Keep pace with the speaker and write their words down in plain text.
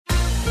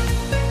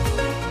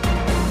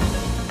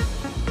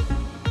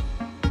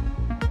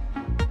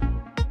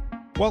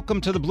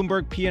Welcome to the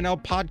Bloomberg P&L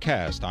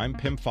podcast. I'm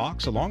Pim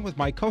Fox, along with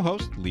my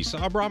co-host, Lisa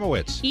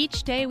Abramowitz.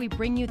 Each day, we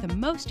bring you the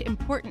most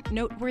important,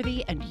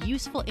 noteworthy, and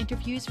useful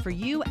interviews for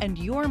you and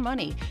your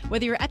money,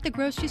 whether you're at the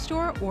grocery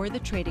store or the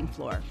trading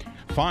floor.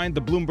 Find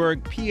the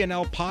Bloomberg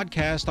P&L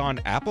podcast on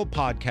Apple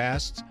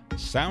Podcasts,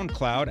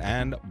 SoundCloud,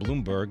 and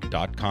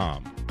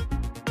Bloomberg.com.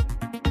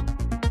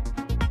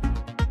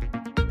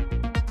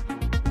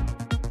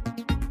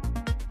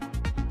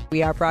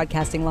 We are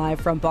broadcasting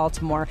live from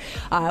Baltimore.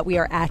 We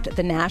are at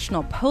the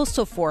National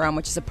Postal Forum,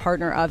 which is a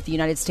partner of the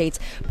United States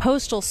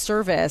Postal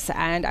Service.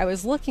 And I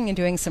was looking and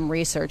doing some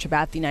research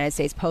about the United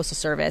States Postal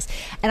Service,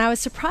 and I was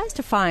surprised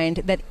to find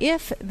that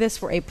if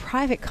this were a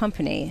private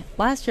company,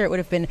 last year it would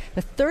have been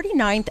the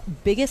 39th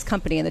biggest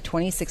company in the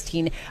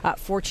 2016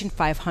 Fortune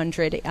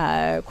 500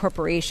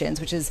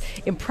 corporations, which is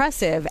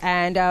impressive.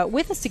 And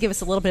with us to give us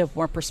a little bit of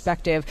more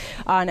perspective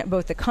on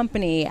both the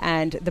company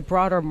and the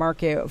broader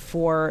market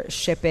for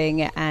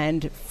shipping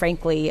and,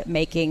 frankly,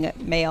 making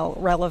mail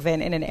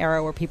relevant in an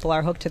era where people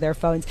are hooked to their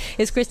phones,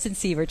 is Kristin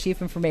Seaver,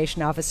 Chief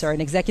Information Officer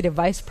and Executive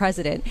Vice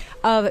President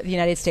of the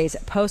United States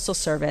Postal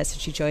Service.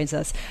 She joins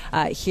us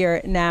here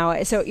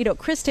now. So,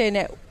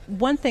 Kristin,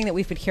 one thing that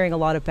we've been hearing a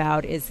lot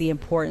about is the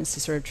importance to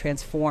sort of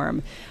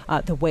transform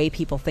the way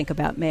people think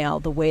about mail,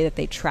 the way that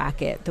they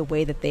track it, the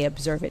way that they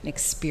observe it and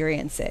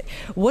experience it.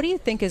 What do you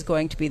think is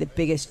going to be the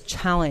biggest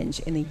challenge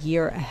in the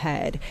year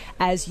ahead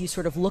as you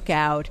sort of look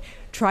out,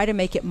 try to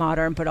make it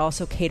modern, but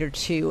also cater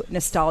to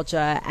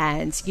nostalgia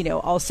and,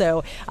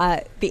 also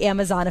the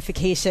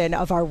Amazonification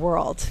of our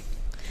world?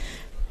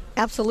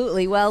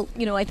 Absolutely. Well,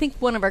 I think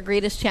one of our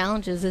greatest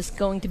challenges is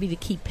going to be to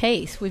keep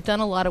pace. We've done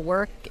a lot of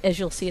work, as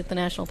you'll see at the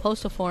National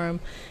Postal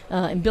Forum,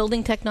 in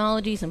building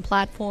technologies and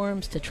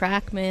platforms to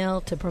track mail,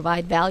 to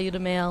provide value to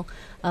mail.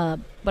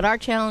 But our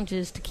challenge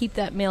is to keep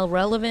that mail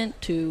relevant,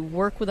 to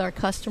work with our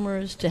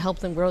customers, to help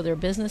them grow their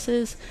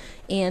businesses,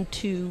 and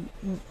to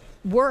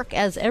work,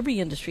 as every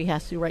industry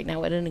has to right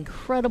now, at an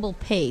incredible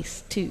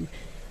pace to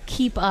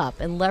keep up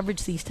and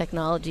leverage these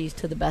technologies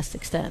to the best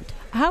extent.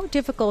 How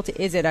difficult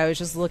is it? I was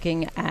just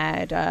looking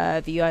at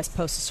the U.S.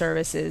 Postal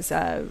Service's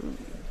recent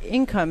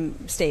income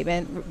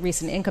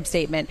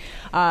statement,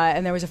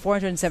 and there was a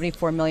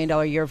 $474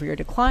 million year-over-year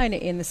decline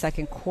in the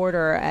second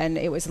quarter, and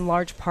it was in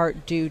large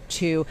part due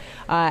to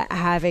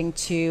having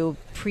to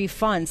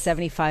pre-fund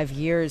 75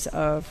 years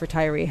of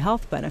retiree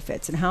health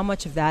benefits, and how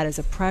much of that is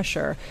a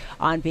pressure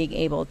on being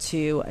able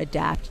to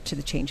adapt to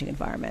the changing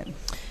environment?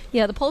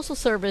 Yeah, the Postal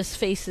Service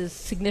faces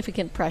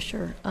significant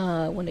pressure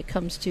when it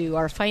comes to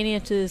our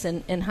finances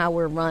and how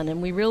we're run.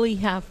 And we really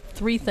have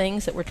three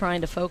things that we're trying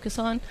to focus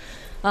on.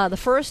 The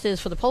first is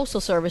for the Postal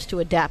Service to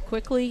adapt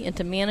quickly and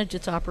to manage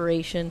its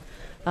operation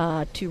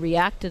to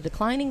react to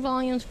declining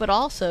volumes, but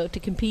also to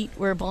compete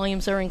where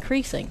volumes are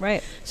increasing.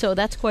 Right. So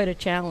that's quite a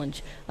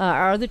challenge.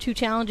 Our other two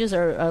challenges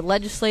are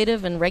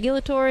legislative and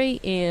regulatory,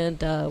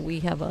 and we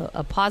have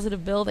a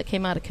positive bill that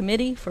came out of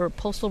committee for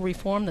postal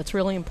reform that's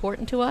really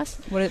important to us.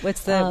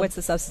 What's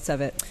the substance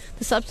of it?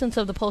 The substance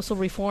of the postal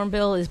reform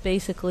bill is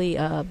basically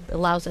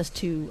allows us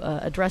to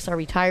address our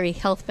retiree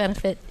health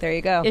benefit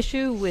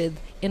issue with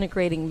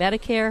integrating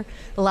Medicare,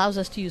 allows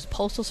us to use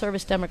Postal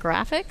Service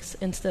demographics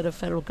instead of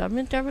federal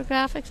government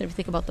demographics. If you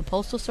think about the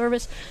Postal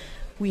Service,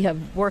 we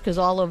have workers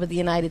all over the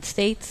United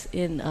States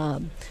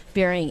in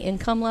varying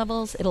income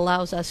levels. It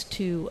allows us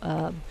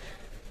to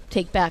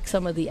take back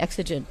some of the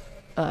exigent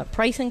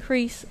price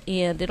increase,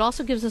 and it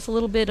also gives us a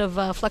little bit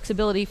of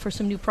flexibility for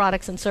some new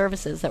products and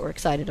services that we're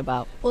excited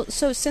about. Well,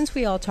 so since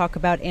we all talk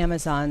about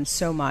Amazon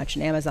so much,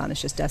 and Amazon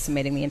is just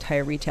decimating the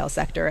entire retail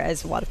sector,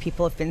 as a lot of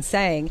people have been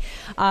saying,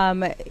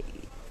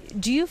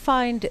 do you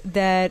find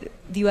that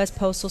the U.S.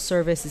 Postal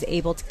Service is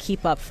able to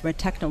keep up from a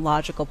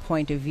technological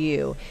point of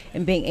view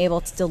and being able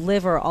to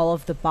deliver all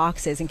of the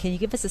boxes? And can you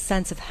give us a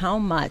sense of how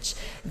much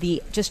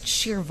the just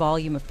sheer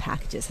volume of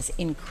packages has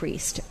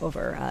increased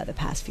over the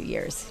past few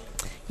years?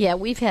 Yeah,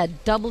 we've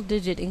had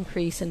double-digit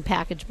increase in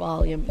package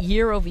volume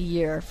year over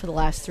year for the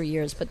last 3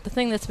 years. But the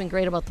thing that's been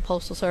great about the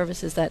Postal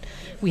Service is that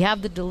we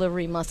have the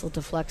delivery muscle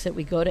to flex it.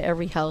 We go to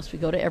every house. We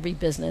go to every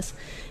business.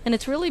 And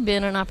it's really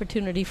been an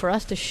opportunity for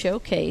us to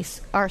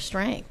showcase our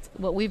strength,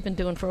 what we've been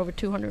doing for over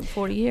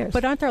 240 years.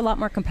 But aren't there a lot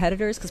more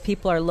competitors? Because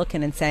people are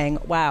looking and saying,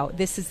 wow,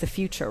 this is the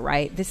future,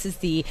 right? This is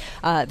the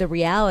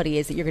reality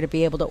is that you're going to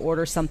be able to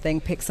order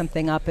something, pick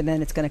something up, and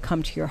then it's going to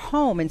come to your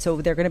home. And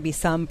so there are going to be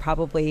some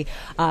probably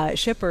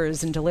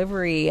shippers and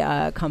delivery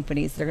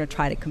companies that are going to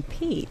try to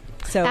compete.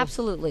 So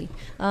absolutely.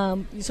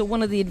 So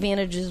one of the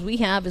advantages we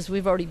have is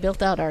we've already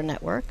built out our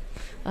network,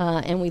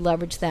 and we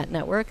leverage that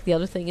network. The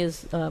other thing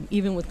is,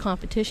 even with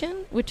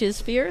competition, which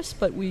is fierce,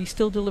 but we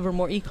still deliver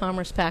more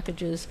e-commerce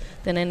packages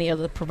than any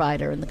other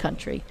provider in the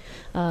country.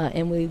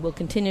 And we will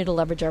continue to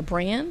leverage our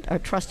brand, our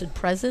trusted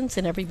presence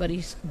in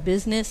everybody's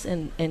business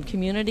and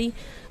community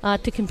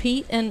to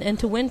compete and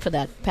to win for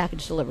that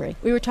package delivery.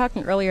 We were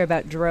talking earlier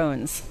about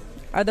drones.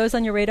 Are those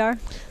on your radar?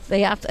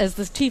 They have to, as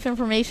the Chief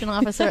Information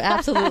Officer,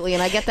 absolutely,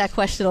 and I get that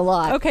question a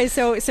lot. Okay,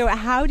 so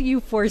how do you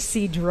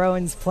foresee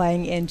drones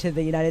playing into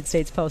the United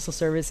States Postal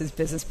Service's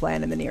business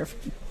plan in the near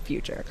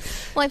future?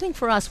 Well, I think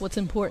for us what's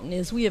important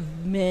is we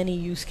have many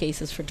use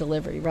cases for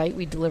delivery, right?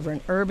 We deliver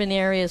in urban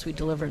areas, we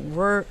deliver in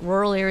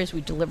rural areas,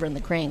 we deliver in the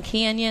Grand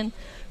Canyon.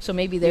 So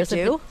maybe there's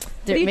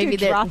maybe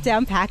drop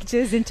down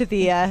packages into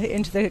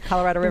the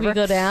Colorado River. We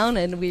go down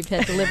and we've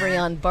had delivery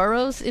on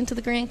burros into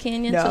the Grand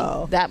Canyon. No.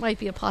 So that might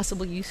be a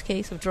possible use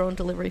case of drone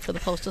delivery for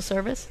the Postal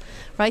Service,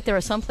 right? There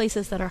are some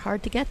places that are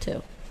hard to get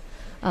to,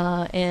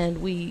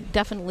 and we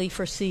definitely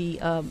foresee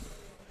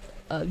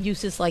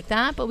uses like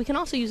that, but we can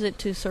also use it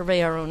to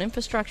survey our own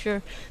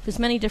infrastructure. There's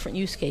many different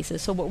use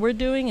cases. So what we're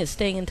doing is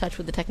staying in touch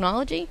with the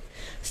technology,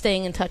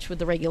 staying in touch with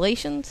the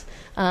regulations,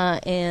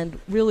 and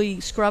really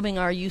scrubbing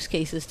our use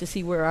cases to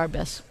see where our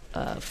best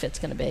fit's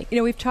going to be.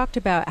 We've talked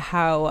about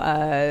how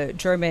the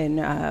German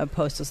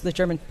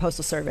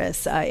Postal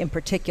Service in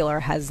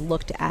particular has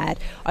looked at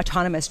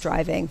autonomous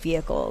driving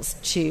vehicles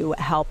to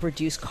help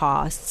reduce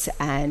costs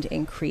and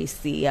increase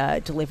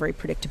the delivery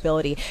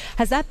predictability.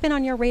 Has that been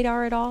on your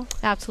radar at all?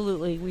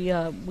 Absolutely.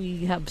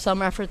 We have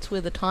some efforts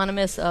with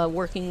autonomous,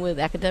 working with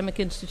academic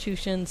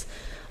institutions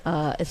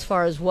as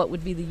far as what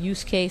would be the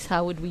use case,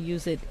 how would we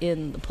use it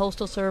in the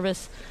Postal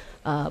Service.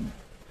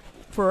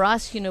 For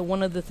us,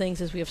 one of the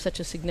things is we have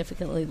such a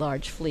significantly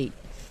large fleet.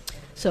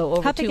 So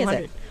over How big is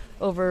it?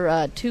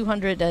 Over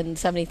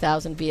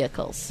 270,000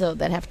 vehicles. So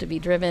that have to be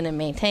driven and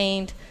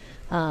maintained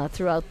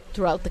throughout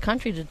the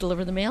country to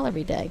deliver the mail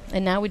every day.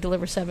 And now we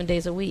deliver 7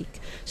 days a week.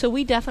 So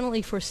we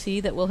definitely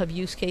foresee that we'll have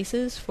use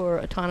cases for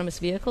autonomous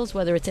vehicles,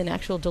 whether it's in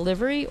actual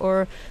delivery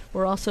or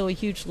we're also a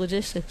huge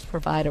logistics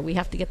provider. We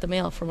have to get the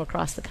mail from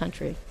across the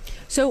country.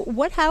 So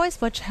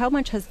how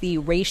much has the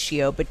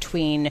ratio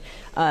between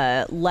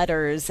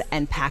letters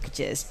and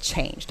packages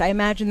changed? I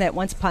imagine that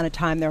once upon a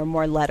time there were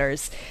more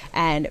letters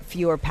and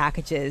fewer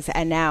packages,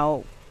 and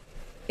now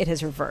it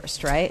has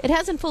reversed, right? It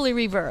hasn't fully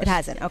reversed. It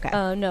hasn't, okay.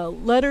 No,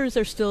 letters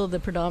are still the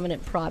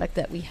predominant product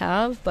that we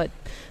have, but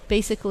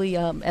basically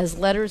as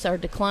letters are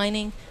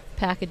declining,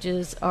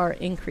 packages are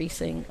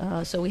increasing.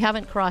 So we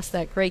haven't crossed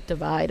that great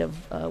divide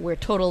of where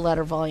total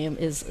letter volume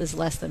is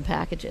less than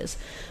packages.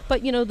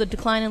 But, the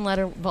decline in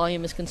letter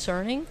volume is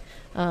concerning,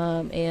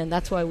 and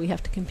that's why we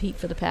have to compete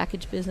for the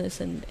package business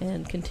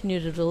and continue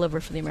to deliver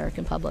for the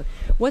American public.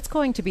 What's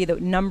going to be the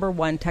number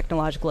one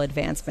technological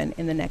advancement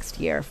in the next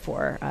year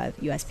for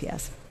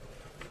USPS?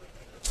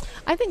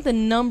 I think the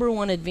number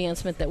one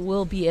advancement that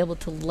we'll be able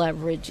to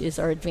leverage is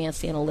our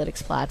advanced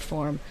analytics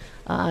platform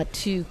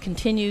to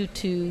continue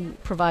to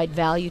provide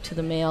value to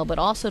the mail, but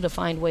also to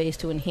find ways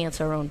to enhance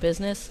our own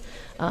business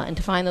and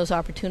to find those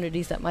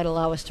opportunities that might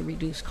allow us to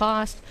reduce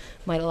cost,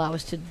 might allow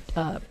us to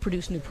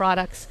produce new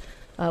products.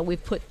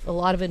 We've put a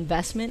lot of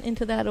investment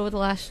into that over the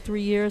last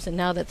 3 years, and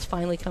now that's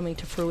finally coming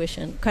to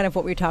fruition. Kind of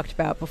what we talked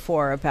about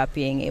before about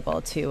being able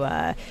to,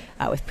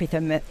 with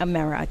Pritha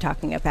Mehra,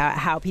 talking about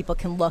how people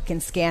can look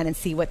and scan and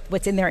see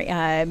what's in their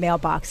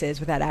mailboxes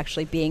without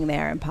actually being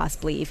there, and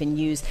possibly even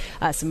use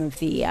some of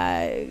the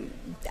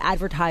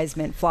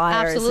advertisement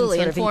flyers.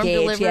 Absolutely. And sort of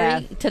Informed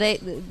engage.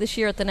 delivery. This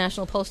year at the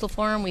National Postal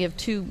Forum, we have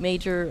two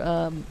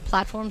major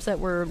platforms that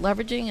we're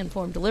leveraging,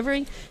 Informed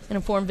Delivery and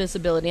Informed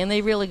Visibility, and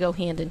they really go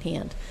hand in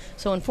hand.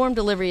 So Informed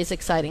Delivery is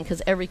exciting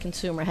because every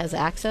consumer has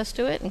access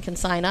to it and can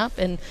sign up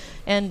and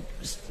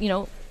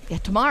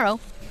tomorrow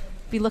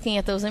be looking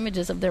at those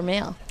images of their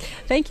mail.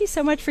 Thank you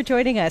so much for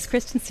joining us,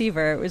 Kristin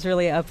Seaver. It was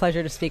really a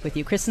pleasure to speak with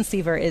you. Kristin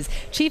Seaver is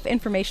Chief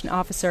Information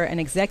Officer and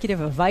Executive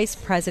Vice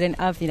President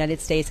of the United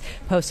States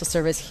Postal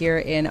Service here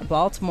in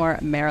Baltimore,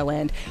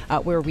 Maryland,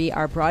 where we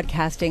are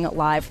broadcasting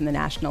live from the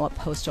National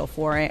Postal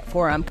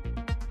Forum.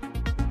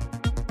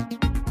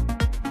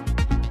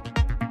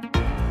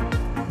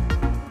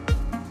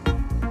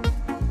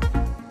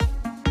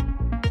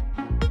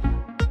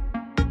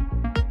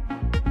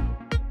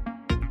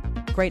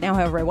 Right now,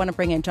 however, I want to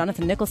bring in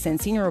Jonathan Nicholson,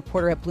 senior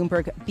reporter at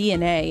Bloomberg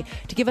BNA,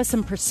 to give us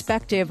some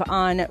perspective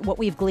on what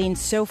we've gleaned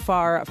so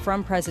far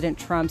from President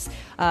Trump's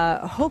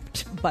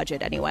hoped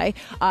budget, anyway,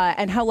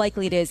 and how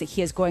likely it is that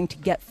he is going to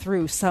get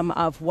through some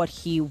of what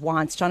he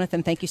wants.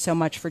 Jonathan, thank you so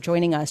much for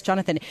joining us.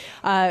 Jonathan,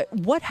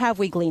 what have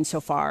we gleaned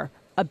so far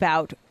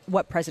about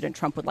what President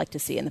Trump would like to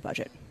see in the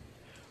budget?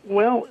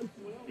 Well,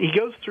 he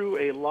goes through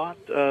a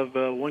lot of,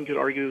 one could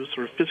argue,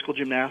 sort of fiscal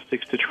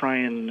gymnastics to try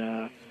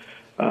and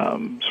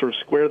sort of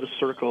square the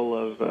circle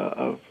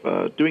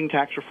of doing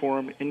tax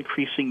reform,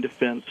 increasing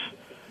defense,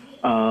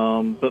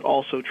 but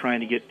also trying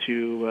to get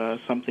to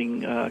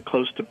something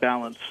close to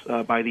balance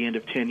by the end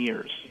of 10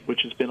 years,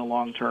 which has been a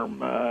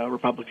long-term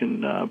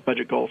Republican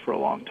budget goal for a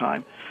long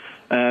time.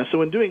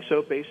 So in doing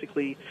so,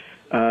 basically,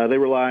 they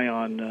rely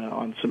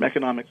on some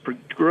economic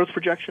growth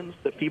projections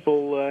that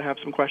people have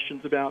some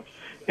questions about,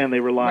 and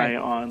they rely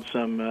on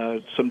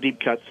some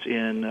deep cuts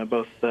in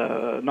both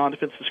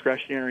non-defense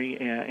discretionary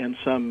and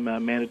some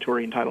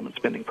mandatory entitlement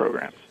spending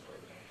programs.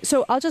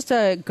 So I'll just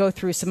go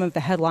through some of the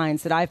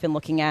headlines that I've been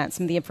looking at,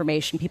 some of the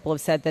information. People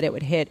have said that it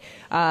would hit,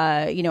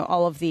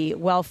 all of the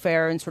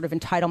welfare and sort of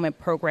entitlement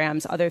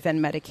programs other than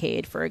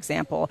Medicaid, for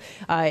example.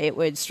 It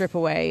would strip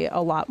away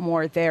a lot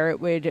more there. It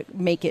would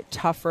make it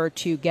tougher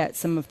to get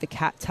some of the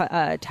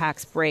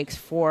tax breaks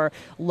for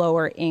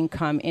lower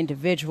income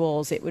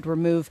individuals. It would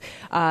remove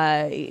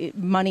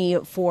money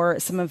for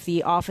some of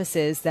the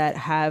offices that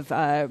have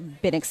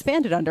been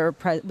expanded under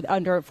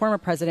former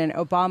President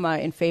Obama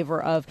in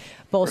favor of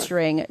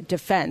bolstering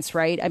defense,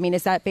 right? I mean,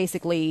 is that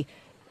basically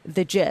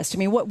the gist? I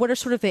mean, what are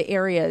sort of the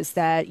areas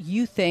that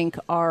you think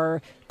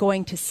are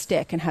going to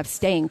stick and have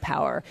staying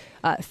power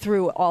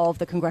through all of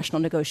the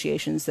congressional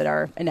negotiations that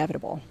are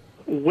inevitable?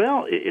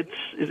 Well,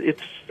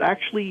 it's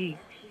actually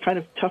kind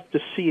of tough to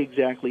see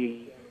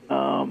exactly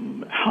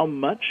how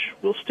much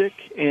will stick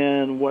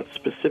and what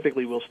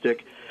specifically will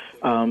stick.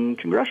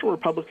 Congressional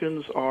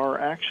Republicans are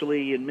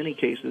actually, in many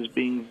cases,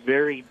 being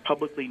very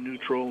publicly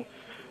neutral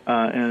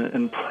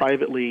and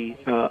privately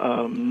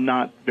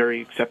not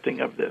very accepting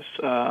of this.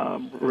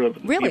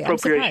 Really? I'm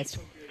surprised.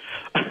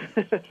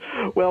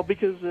 Well,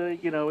 because,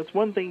 it's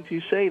one thing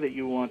to say that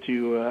you want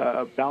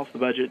to balance the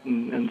budget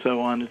and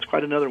so on. It's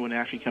quite another when it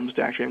actually comes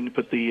to having to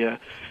put the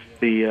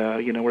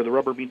where the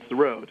rubber meets the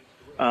road.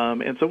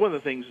 And so one of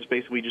the things is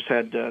basically we just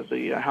had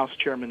the House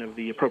Chairman of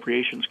the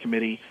Appropriations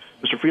Committee,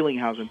 Mr.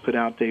 Frelinghuysen, put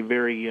out a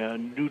very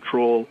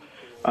neutral,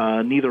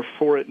 neither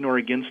for it nor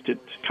against it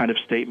kind of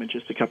statement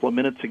just a couple of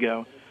minutes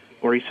ago,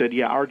 where he said,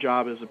 our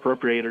job as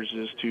appropriators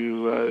is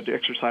to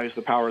exercise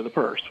the power of the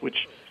purse,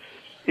 which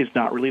is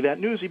not really that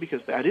newsy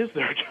because that is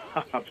their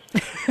job.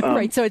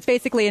 Right, so it's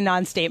basically a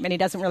non-statement. He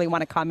doesn't really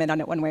want to comment on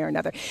it one way or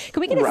another.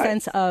 Can we get a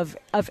sense of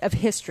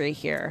history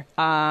here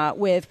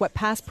with what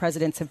past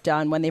presidents have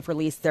done when they've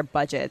released their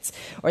budgets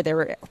or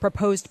their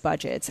proposed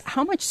budgets?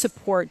 How much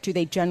support do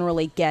they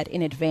generally get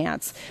in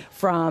advance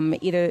from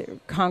either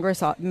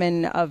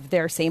congressmen of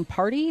their same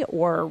party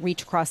or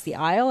reach across the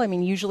aisle? I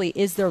mean, usually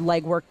is there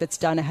legwork that's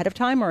done ahead of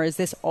time, or is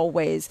this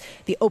always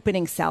the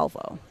opening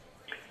salvo?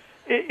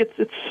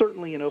 It's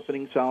certainly an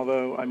opening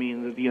salvo. I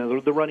mean,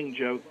 the running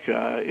joke,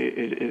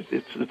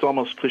 it's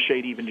almost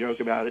cliche to even joke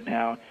about it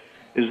now,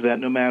 is that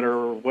no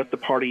matter what the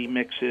party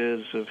mix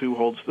is of who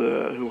holds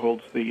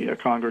the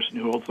Congress and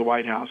who holds the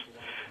White House,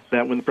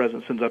 that when the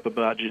president sends up a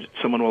budget,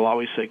 someone will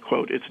always say,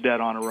 quote, "It's dead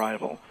on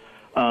arrival."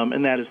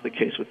 And that is the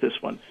case with this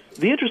one.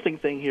 The interesting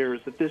thing here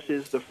is that this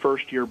is the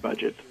first-year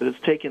budget, that it's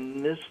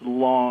taken this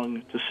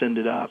long to send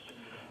it up.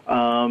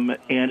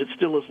 And it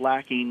still is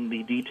lacking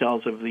the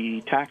details of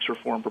the tax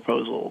reform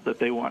proposal that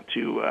they want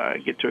to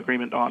get to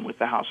agreement on with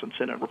the House and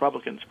Senate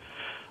Republicans.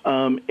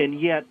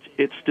 And yet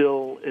it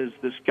still is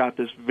got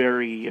this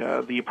very,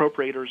 the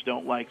appropriators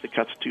don't like the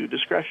cuts to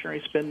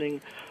discretionary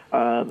spending.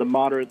 The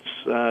moderates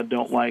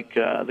don't like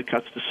the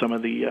cuts to some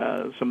of the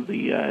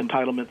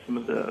entitlements, some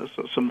of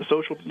the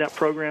social net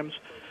programs.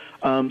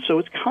 So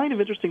it's kind of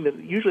interesting that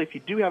usually if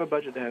you do have a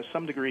budget that has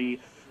some degree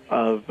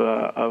of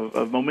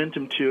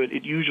momentum to it,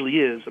 it usually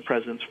is the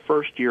president's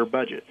first-year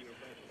budget.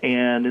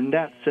 And in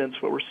that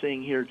sense, what we're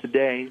seeing here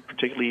today,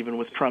 particularly even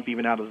with Trump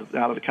even out of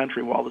the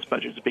country while this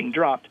budget is being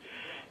dropped,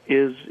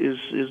 is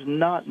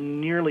not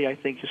nearly, I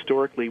think,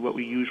 historically what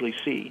we usually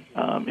see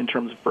in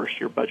terms of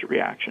first-year budget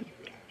reaction.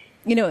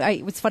 You know,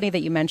 it's funny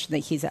that you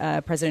mentioned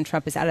that President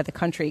Trump is out of the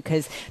country,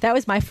 because that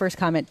was my first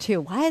comment, too.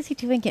 Why is he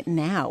doing it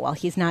now while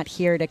he's not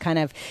here to kind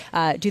of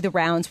do the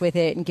rounds with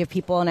it and give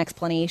people an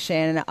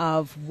explanation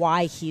of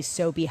why he's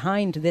so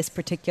behind this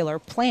particular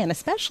plan,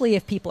 especially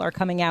if people are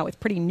coming out with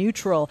pretty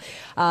neutral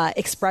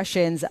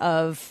expressions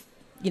of,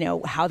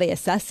 how they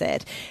assess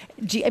it.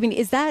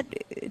 Is that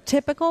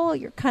typical?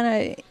 You're kind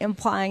of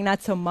implying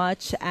not so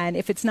much. And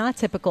if it's not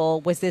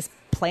typical, was this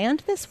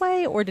planned this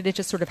way, or did it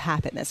just sort of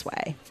happen this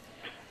way?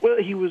 Well,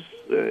 he was.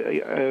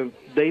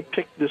 They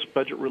picked this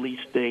budget release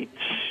date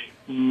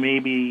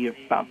maybe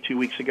about 2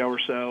 weeks ago or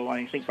so.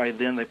 I think by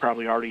then they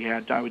probably already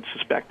had. I would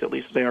suspect at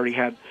least they already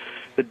had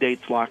the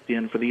dates locked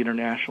in for the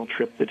international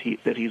trip that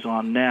he's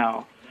on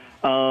now.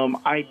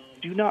 I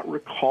do not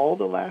recall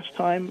the last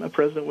time a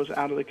president was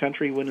out of the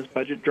country when his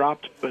budget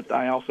dropped, but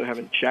I also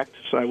haven't checked,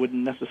 so I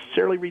wouldn't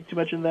necessarily read too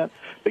much into that.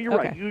 But you're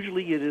right.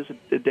 Usually it is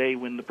a day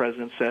when the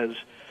president says,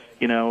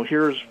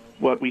 here's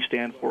what we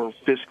stand for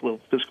fiscal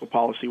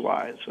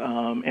policy-wise.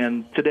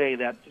 And today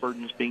that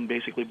burden is being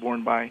basically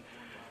borne by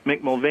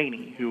Mick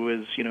Mulvaney, who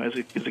is,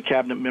 is a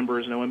cabinet member,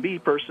 is an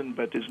OMB person,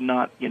 but is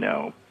not,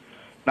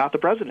 not the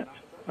president.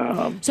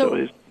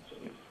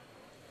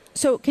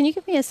 So can you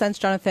give me a sense,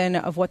 Jonathan,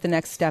 of what the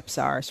next steps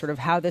are, sort of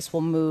how this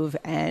will move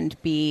and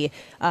be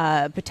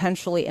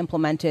potentially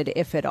implemented,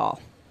 if at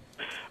all?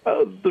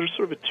 There's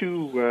sort of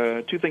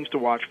two things to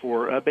watch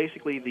for.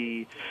 Basically,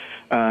 the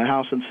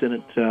House and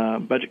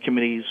Senate budget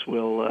committees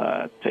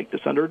will take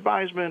this under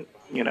advisement,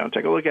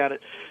 take a look at it.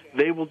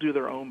 They will do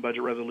their own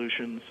budget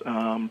resolutions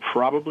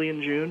probably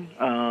in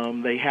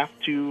June. They have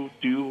to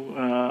do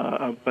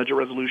a budget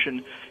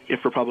resolution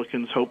if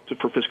Republicans hope to,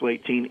 for fiscal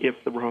 18,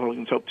 if the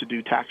Republicans hope to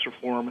do tax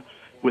reform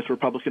with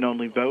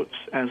Republican-only votes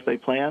as they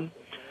plan.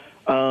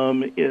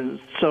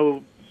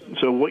 So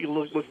So what you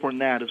look for in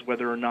that is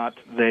whether or not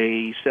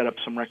they set up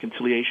some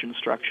reconciliation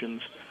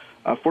instructions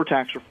for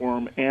tax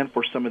reform and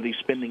for some of these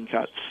spending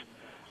cuts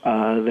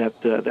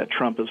that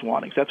Trump is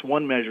wanting. So that's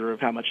one measure of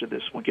how much of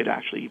this will get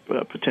actually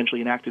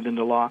potentially enacted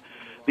into law.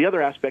 The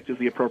other aspect is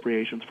the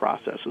appropriations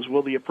process.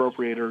 Will the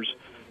appropriators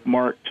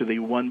mark to the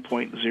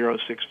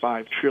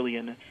 $1.065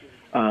 trillion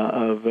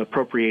of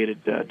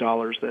appropriated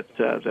dollars that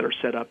are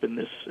set up in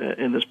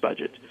this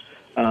budget?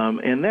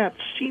 And that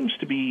seems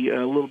to be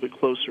a little bit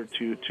closer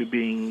to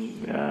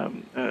being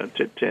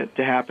to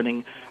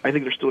happening. I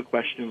think there's still a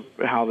question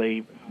of how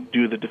they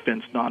do the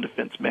defense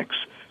non-defense mix,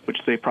 which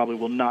they probably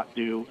will not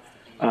do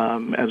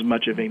as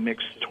much of a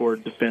mix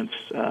toward defense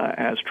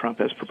as Trump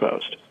has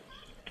proposed.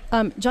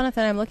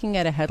 Jonathan, I'm looking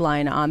at a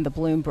headline on the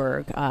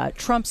Bloomberg.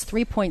 Trump's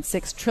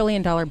 $3.6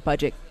 trillion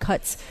budget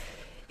cuts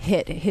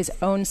hit his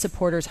own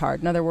supporters hard.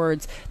 In other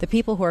words, the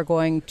people who are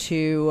going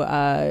to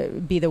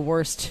be the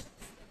worst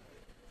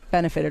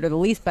benefited or the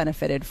least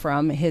benefited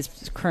from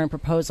his current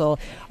proposal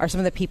are some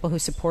of the people who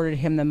supported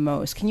him the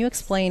most. Can you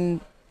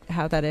explain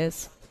how that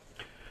is?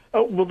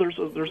 Oh, well, there's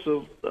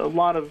a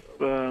lot of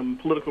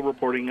political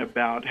reporting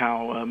about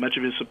how much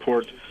of his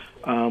support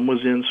was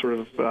in sort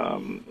of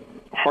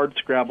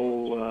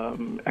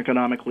hard-scrabble,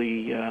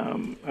 economically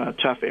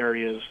tough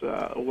areas,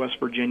 West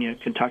Virginia,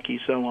 Kentucky,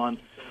 so on.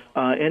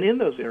 And in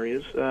those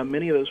areas,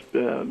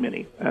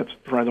 that's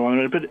probably the wrong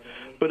one,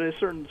 but a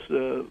certain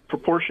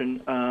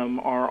proportion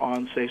are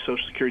on, say,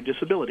 Social Security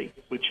disability,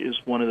 which is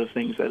one of the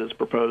things that is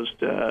proposed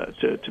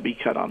to be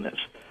cut on this.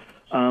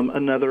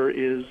 Another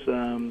is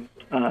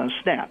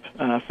SNAP,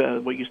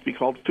 what used to be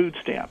called food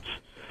stamps.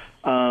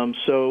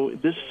 So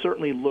this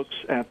certainly looks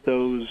at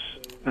those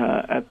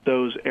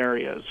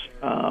areas,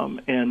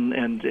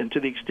 and to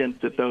the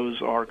extent that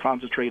those are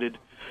concentrated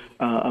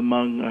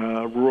among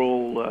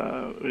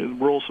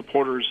rural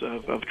supporters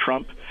of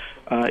Trump,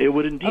 it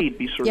would indeed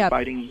be sort of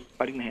biting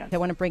the hand. I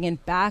want to bring in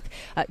back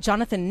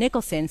Jonathan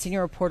Nicholson,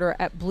 senior reporter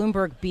at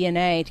Bloomberg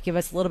BNA, to give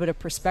us a little bit of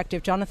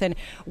perspective. Jonathan,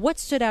 what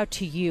stood out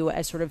to you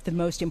as sort of the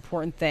most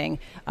important thing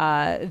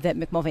that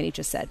Mick Mulvaney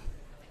just said?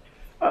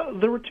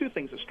 There were two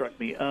things that struck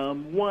me.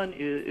 One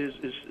is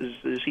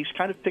he's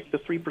kind of picked the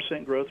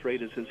 3% growth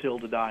rate as his hill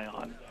to die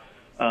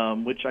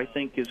on, which I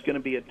think is going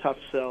to be a tough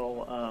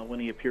sell when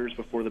he appears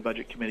before the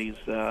budget committees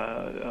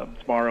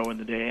tomorrow and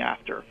the day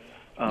after.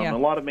 A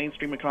lot of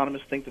mainstream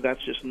economists think that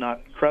that's just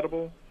not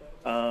credible,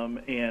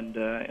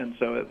 and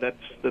so that's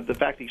the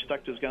fact that he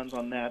stuck to his guns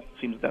on that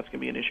seems that's going to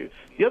be an issue.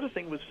 The other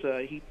thing was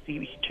he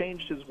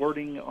changed his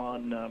wording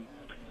on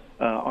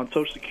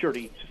Social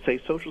Security to say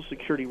Social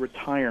Security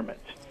retirement.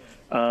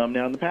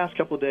 Now, in the past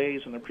couple of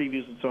days, in the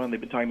previews and so on, they've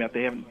been talking about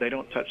they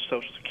don't touch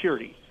Social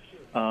Security.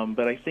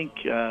 But I think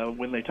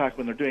when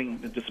they're doing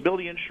the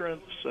disability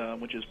insurance,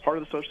 which is part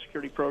of the Social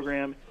Security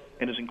program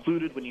and is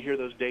included when you hear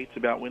those dates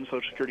about when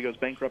Social Security goes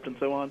bankrupt and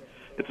so on,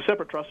 it's a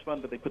separate trust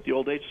fund, but they put the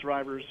Old Age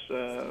Survivors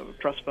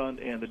Trust Fund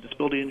and the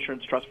Disability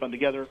Insurance Trust Fund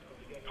together,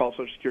 call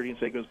Social Security and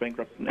say it goes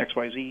bankrupt in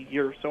XYZ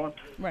year or so on.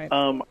 Right.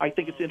 I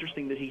think it's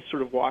interesting that he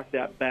sort of walked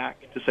that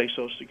back to say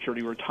Social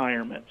Security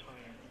retirement.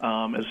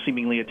 As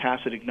seemingly a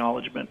tacit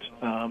acknowledgement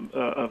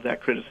of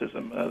that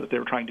criticism, that they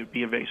were trying to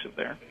be evasive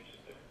there.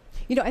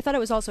 You know, I thought it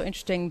was also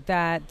interesting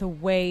that the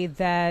way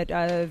that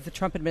the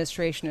Trump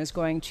administration is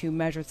going to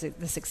measure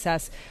the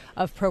success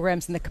of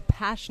programs and the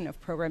compassion of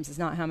programs is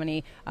not how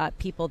many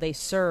people they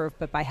serve,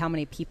 but by how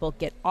many people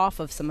get off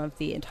of some of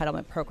the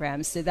entitlement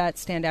programs. Did that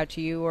stand out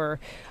to you, or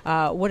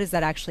what does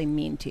that actually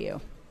mean to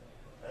you?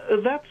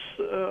 That's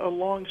a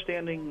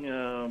long-standing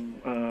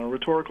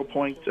rhetorical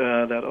point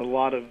that a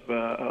lot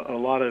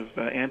of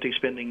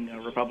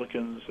anti-spending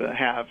Republicans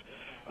have.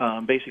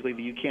 Basically,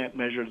 that you can't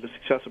measure the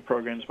success of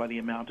programs by the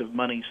amount of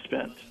money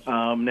spent.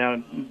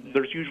 Now,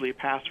 there's usually a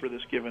pass for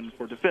this given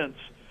for defense,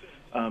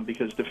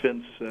 because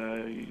defense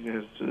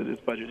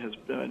its budget has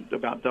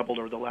about doubled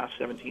over the last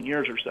 17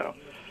 years or so.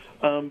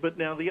 But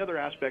now the other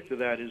aspect of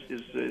that is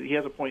he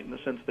has a point in the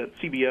sense that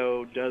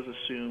CBO does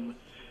assume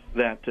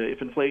that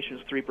if inflation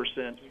is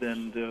 3%,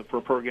 then for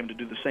a program to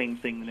do the same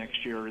thing the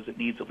next year, is it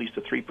needs at least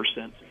a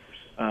 3%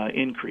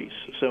 increase.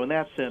 So in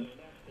that sense,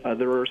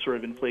 there are sort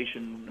of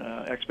inflation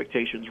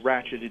expectations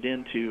ratcheted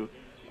into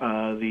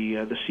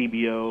the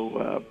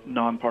CBO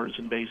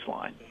nonpartisan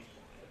baseline.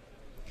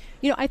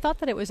 You know, I thought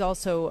that it was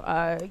also,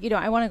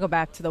 I want to go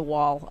back to the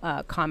wall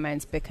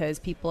comments, because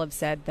people have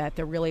said that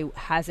there really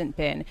hasn't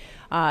been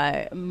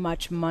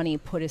much money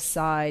put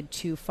aside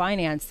to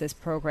finance this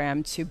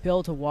program to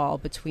build a wall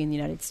between the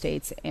United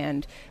States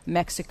and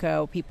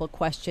Mexico. People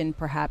question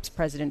perhaps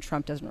President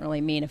Trump doesn't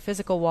really mean a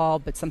physical wall,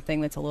 but something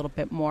that's a little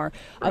bit more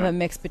of a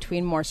mix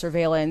between more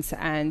surveillance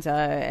and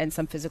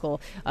some physical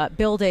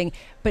building.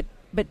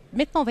 But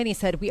Mick Mulvaney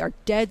said we are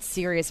dead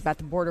serious about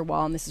the border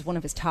wall, and this is one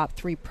of his top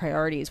 3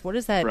 priorities. What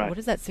does that What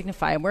does that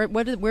signify? And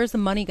where's the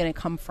money going to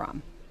come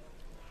from?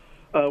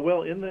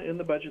 Well, in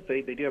the budget,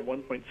 they do have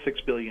 $1.6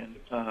 billion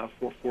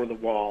for the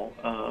wall,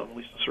 at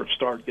least to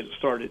sort of get it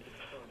started.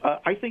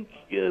 I think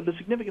the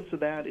significance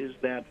of that is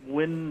that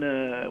when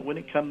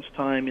it comes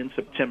time in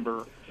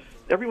September,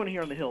 everyone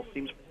here on the Hill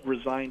seems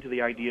resigned to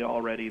the idea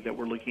already that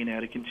we're looking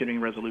at a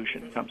continuing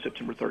resolution come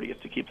September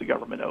 30th to keep the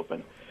government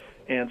open.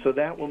 And so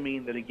that will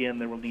mean that, again,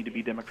 there will need to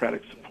be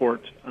Democratic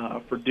support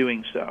for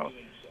doing so.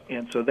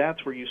 And so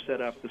that's where you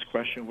set up this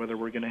question whether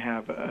we're going to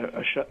have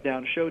a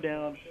shutdown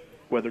showdown,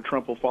 whether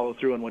Trump will follow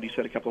through on what he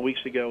said a couple of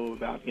weeks ago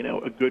about,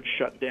 a good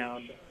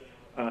shutdown,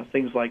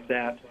 things like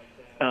that.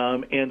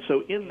 And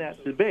so in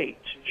that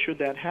debate, should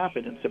that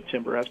happen in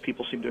September, as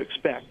people seem to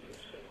expect,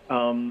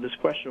 this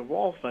question of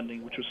wall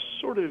funding, which was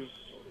sort of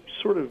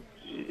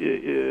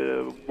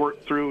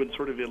worked through and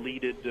sort of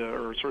eluded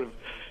or sort of,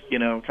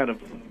 kind of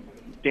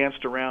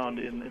danced around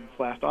in this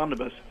last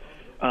omnibus,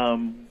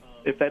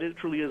 if that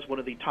truly is one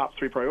of the top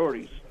three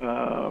priorities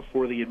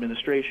for the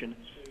administration,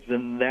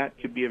 then that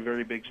could be a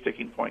very big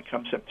sticking point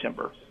come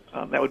September.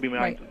 That would be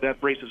that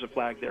raises a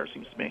flag there,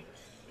 seems to me.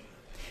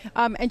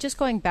 And just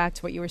going back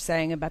to what you were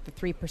saying about the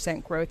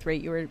 3% growth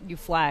rate, you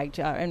flagged,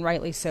 and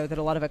rightly so, that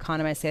a lot of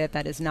economists say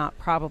that is not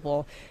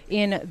probable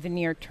in the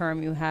near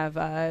term. You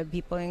have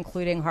people,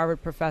 including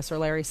Harvard professor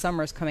Larry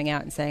Summers, coming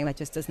out and saying that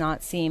just does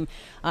not seem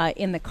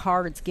in the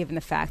cards, given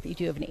the fact that you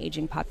do have an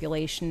aging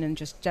population and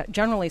just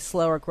generally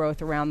slower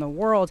growth around the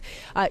world.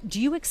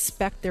 Do you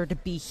expect there to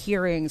be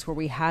hearings where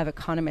we have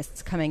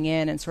economists coming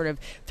in and sort of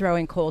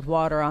throwing cold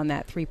water on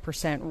that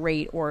 3%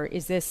 rate, or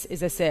is this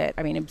it?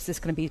 I mean, is this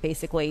going to be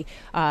basically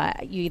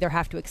you either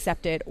have to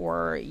accept it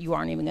or you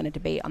aren't even going to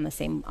debate on the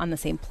same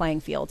playing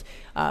field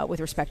with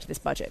respect to this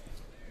budget?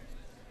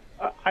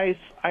 I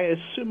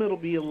assume it'll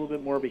be a little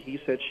bit more of a he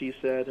said, she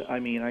said. I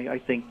mean, I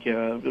think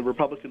the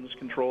Republicans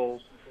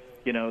control,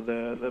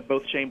 the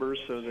both chambers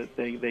so that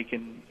they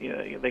can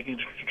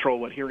control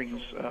what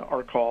hearings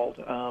are called.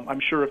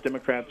 I'm sure if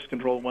Democrats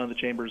control one of the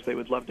chambers, they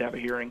would love to have a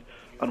hearing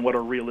on what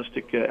are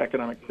realistic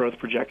economic growth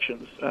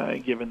projections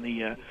given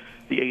the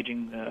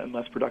aging and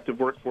less productive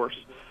workforce.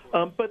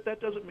 But that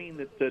doesn't mean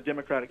that the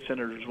Democratic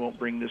senators won't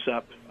bring this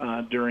up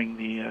during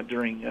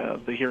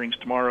the hearings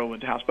tomorrow at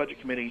the House Budget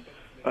Committee,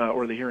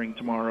 or the hearing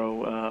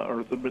tomorrow,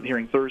 or the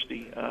hearing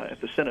Thursday at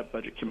the Senate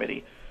Budget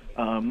Committee.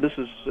 This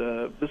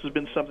has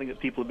been something that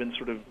people have been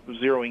sort of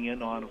zeroing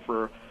in on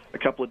for a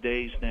couple of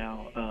days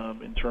now,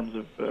 in terms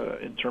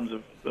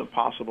of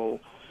possible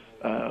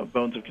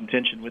bones of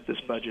contention with this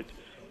budget,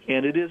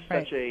 and it is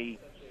such a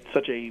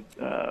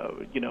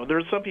there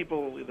are some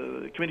people,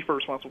 the Committee for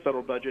Responsible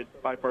Federal Budget,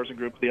 bipartisan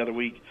group the other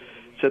week,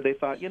 said they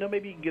thought,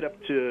 maybe you can get up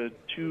to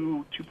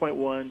 2.1,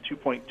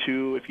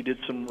 2.2 if you did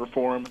some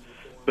reform,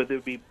 but it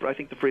would be, I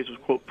think the phrase was,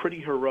 quote,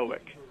 pretty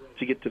heroic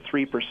to get to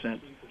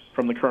 3%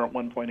 from the current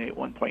 1.8,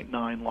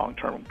 1.9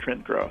 long-term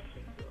trend growth.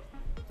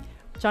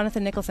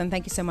 Jonathan Nicholson,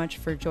 thank you so much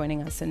for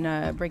joining us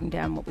and breaking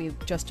down what we've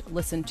just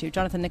listened to.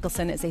 Jonathan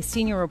Nicholson is a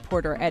senior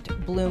reporter at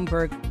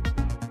Bloomberg.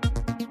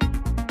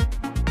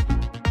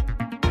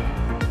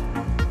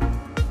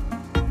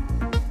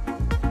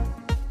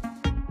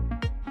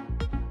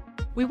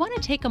 We want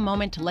to take a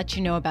moment to let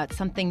you know about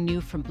something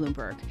new from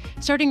Bloomberg.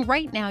 Starting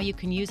right now, you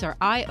can use our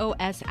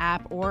iOS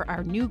app or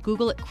our new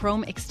Google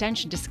Chrome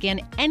extension to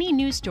scan any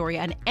news story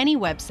on any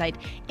website,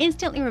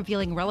 instantly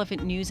revealing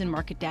relevant news and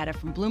market data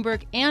from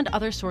Bloomberg and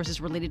other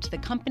sources related to the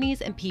companies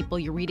and people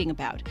you're reading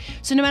about.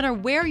 So no matter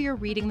where you're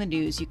reading the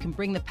news, you can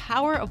bring the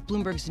power of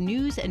Bloomberg's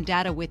news and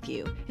data with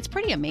you. It's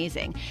pretty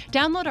amazing.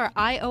 Download our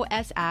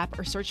iOS app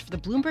or search for the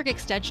Bloomberg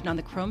extension on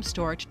the Chrome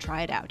store to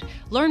try it out.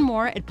 Learn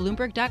more at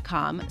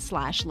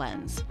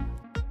Bloomberg.com/lens.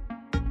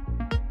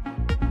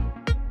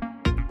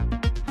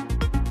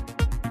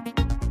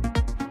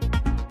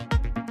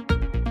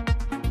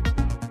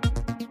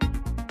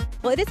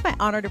 Well, it is my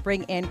honor to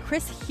bring in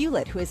Chris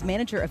Hewlett, who is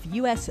manager of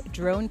U.S.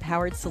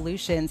 Drone-Powered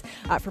Solutions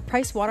for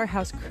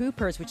Pricewaterhouse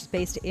Coopers, which is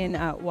based in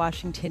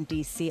Washington,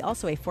 D.C.,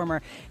 also a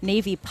former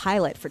Navy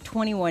pilot for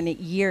 21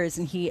 years.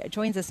 And he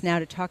joins us now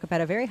to talk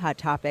about a very hot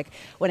topic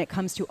when it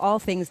comes to all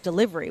things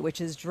delivery, which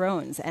is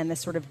drones, and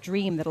this sort of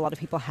dream that a lot of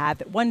people have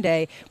that one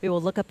day we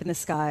will look up in the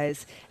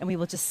skies and we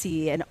will just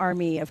see an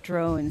army of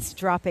drones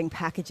dropping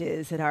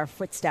packages at our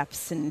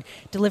footsteps and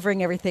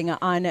delivering everything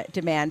on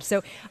demand.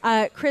 So,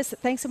 Chris,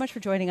 thanks so much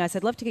for joining us.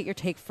 I'd love to get your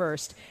take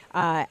first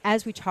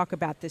as we talk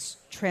about this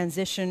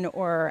transition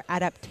or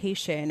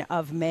adaptation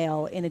of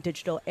mail in a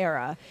digital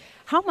era.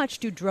 How much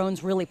do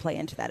drones really play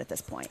into that at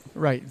this point?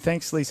 Right.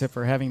 Thanks, Lisa,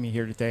 for having me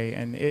here today.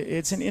 And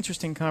it's an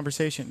interesting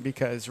conversation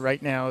because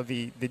right now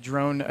the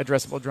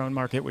addressable drone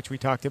market, which we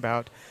talked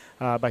about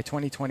by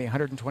 2020,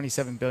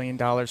 $127 billion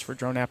for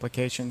drone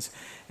applications.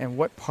 And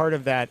what part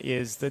of that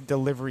is the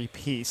delivery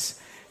piece?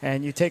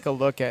 And you take a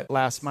look at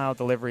last mile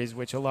deliveries,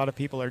 which a lot of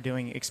people are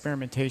doing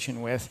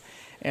experimentation with,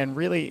 and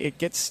really it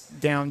gets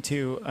down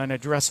to an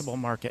addressable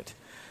market.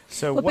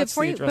 So what's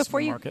the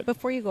addressable market?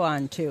 Before you go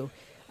on to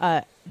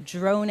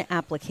drone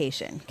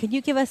application, can you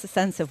give us a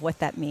sense of what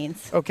that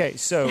means? Okay,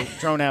 so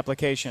drone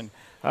application.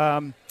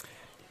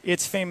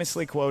 It's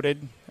famously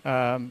quoted.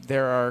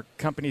 There are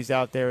companies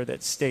out there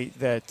that state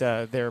that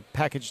their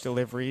package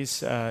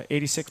deliveries,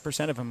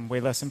 86% of them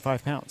weigh less than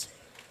 5 pounds.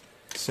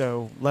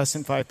 So less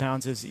than 5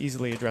 pounds is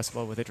easily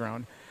addressable with a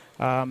drone.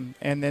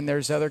 And then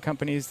there's other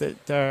companies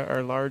that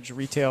are large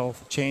retail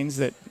chains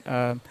that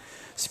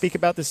speak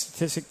about the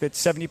statistic that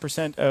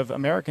 70% of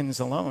Americans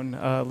alone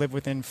live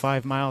within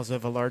 5 miles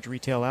of a large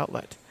retail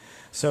outlet.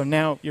 So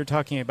now you're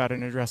talking about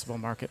an addressable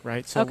market,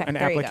 right? So Okay, an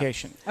there you go.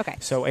 application. Okay.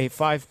 So a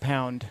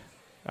 5-pound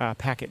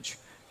package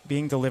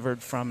being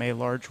delivered from a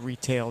large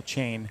retail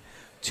chain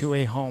to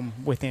a home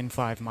within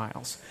 5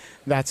 miles.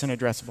 That's an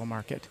addressable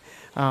market.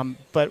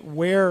 But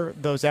where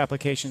those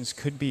applications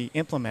could be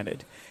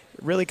implemented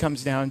really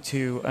comes down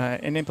to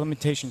an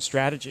implementation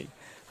strategy.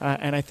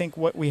 And I think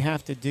what we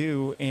have to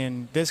do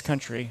in this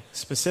country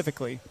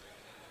specifically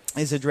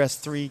is address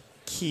 3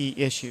 key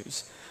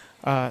issues.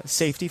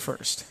 Safety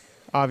first.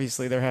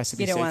 Obviously, there has to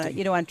be safety.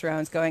 You don't want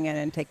drones going in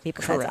and take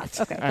people's heads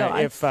off. Okay, go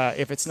on.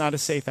 If it's not a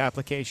safe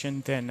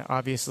application, then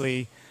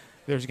obviously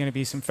there's going to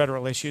be some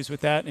federal issues with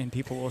that, and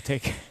people will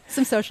take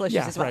some social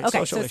issues as well. Right,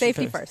 okay, so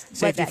safety first.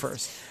 Safety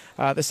first.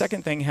 The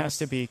second thing has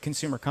to be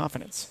consumer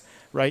confidence,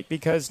 right?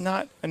 Because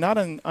not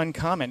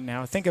uncommon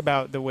now. Think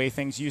about the way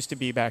things used to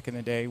be back in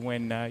the day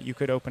when you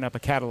could open up a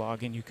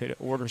catalog and you could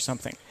order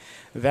something.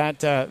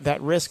 That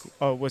risk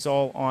was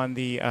all on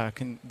the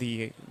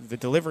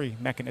delivery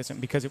mechanism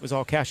because it was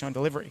all cash on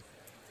delivery,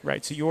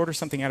 right? So you order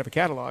something out of a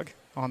catalog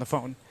on the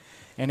phone,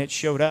 and it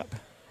showed up,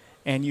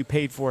 and you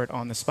paid for it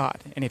on the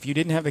spot. And if you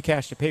didn't have the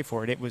cash to pay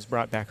for it, it was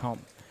brought back home.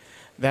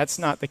 That's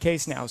not the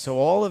case now. So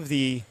all of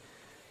the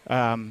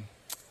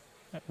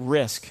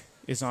risk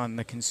is on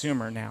the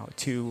consumer now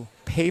to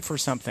pay for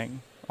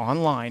something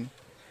online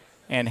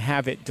and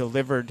have it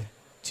delivered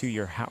to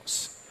your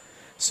house.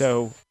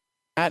 So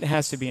that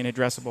has to be an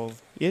addressable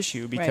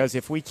issue because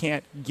if we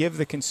can't give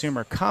the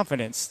consumer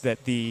confidence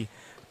that the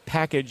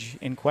package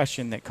in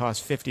question that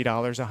costs $50,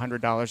 $100,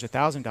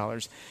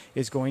 $1,000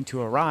 is going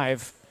to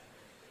arrive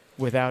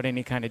without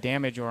any kind of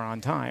damage or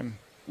on time.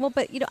 Well,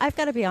 but I've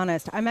got to be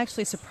honest. I'm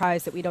actually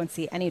surprised that we don't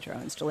see any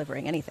drones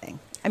delivering anything.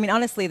 I mean,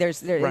 honestly,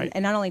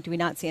 and not only do we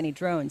not see any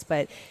drones,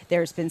 but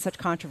there's been such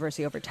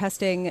controversy over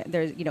testing.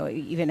 There's,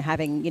 even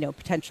having,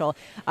 potential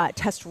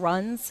test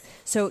runs.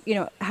 So,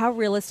 how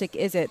realistic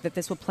is it that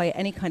this will play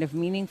any kind of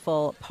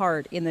meaningful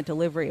part in the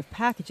delivery of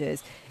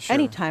packages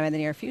anytime in the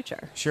near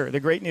future? Sure.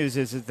 The great news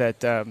is that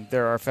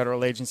there are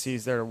federal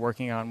agencies that are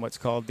working on what's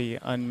called the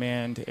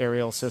Unmanned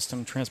Aerial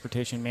System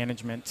Transportation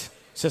Management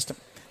System,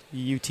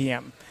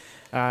 UTM.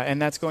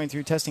 And that's going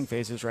through testing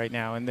phases right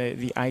now. And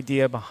the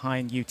idea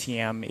behind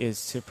UTM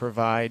is to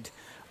provide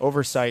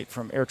oversight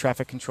from air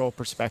traffic control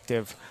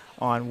perspective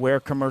on where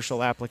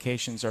commercial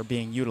applications are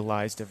being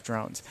utilized of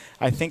drones.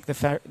 I think the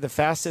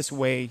fastest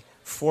way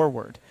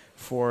forward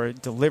for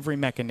delivery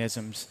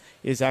mechanisms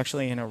is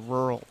actually in a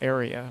rural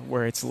area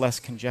where it's less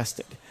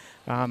congested.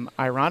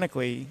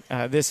 Ironically,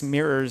 this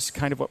mirrors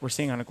kind of what we're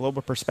seeing on a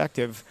global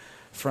perspective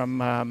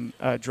from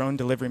drone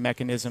delivery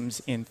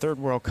mechanisms in third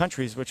world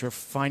countries, which are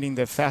finding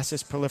the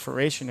fastest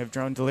proliferation of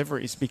drone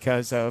deliveries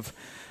because of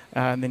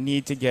the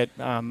need to get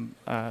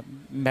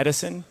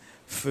medicine,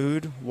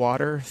 food,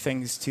 water,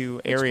 things to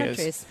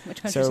areas.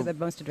 Which countries are the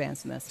most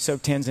advanced in this? So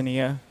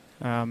Tanzania,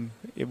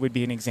 it would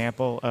be an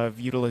example of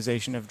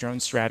utilization of drone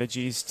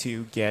strategies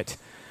to get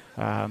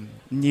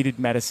needed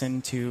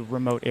medicine to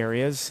remote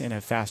areas in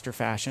a faster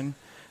fashion.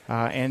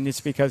 And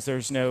it's because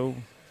there's no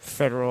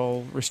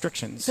federal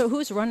restrictions. So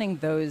who's running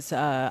those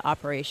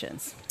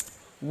operations?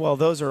 Well,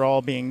 those are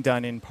all being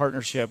done in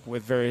partnership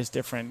with various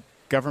different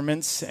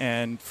governments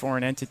and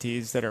foreign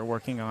entities that are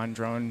working on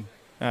drone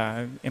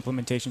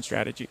implementation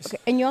strategies. Okay.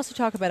 And you also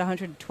talk about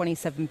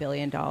 $127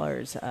 billion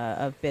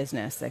of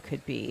business that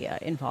could be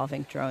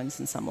involving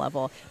drones in some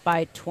level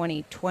by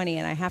 2020.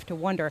 And I have to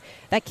wonder,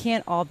 that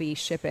can't all be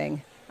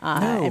shipping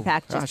and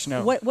packages. Gosh,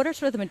 no. What are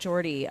sort of the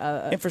majority?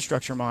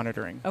 Infrastructure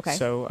monitoring. Okay.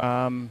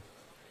 So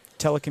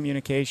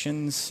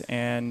telecommunications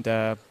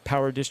and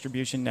power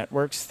distribution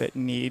networks that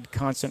need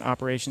constant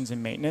operations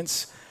and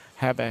maintenance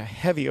have a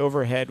heavy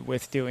overhead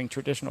with doing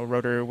traditional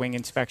rotary wing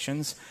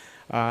inspections.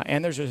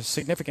 And there's a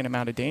significant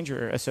amount of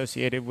danger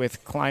associated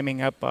with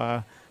climbing up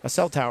a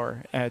cell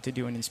tower to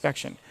do an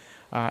inspection.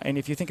 And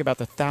if you think about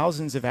the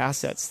thousands of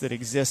assets that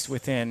exist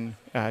within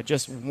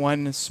just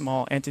one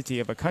small entity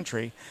of a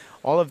country,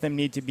 all of them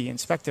need to be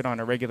inspected on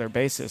a regular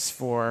basis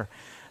for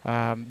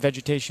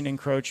vegetation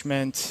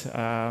encroachment,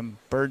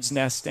 birds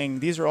nesting.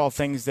 These are all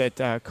things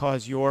that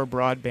cause your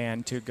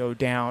broadband to go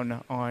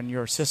down on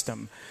your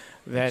system.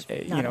 That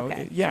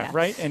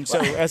right. And so,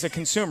 as a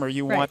consumer,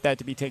 you want that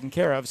to be taken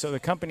care of. So the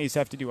companies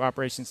have to do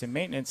operations and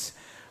maintenance,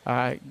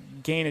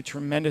 gain a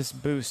tremendous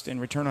boost in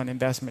return on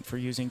investment for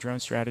using drone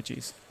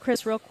strategies.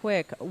 Chris, real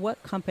quick,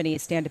 what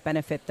companies stand to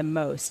benefit the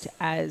most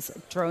as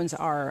drones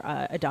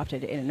are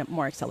adopted in a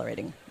more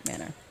accelerating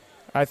manner?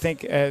 I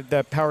think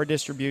the power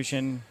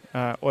distribution,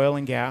 oil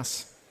and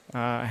gas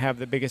have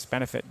the biggest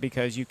benefit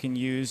because you can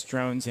use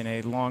drones in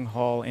a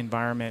long-haul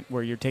environment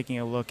where you're taking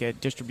a look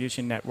at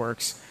distribution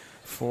networks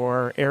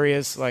for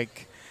areas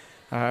like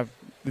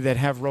that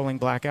have rolling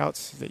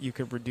blackouts, that you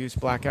could reduce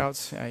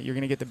blackouts. You're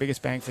going to get the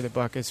biggest bang for the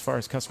buck as far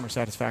as customer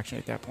satisfaction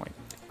at that point.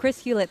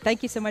 Chris Hewlett,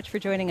 thank you so much for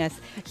joining us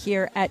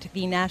here at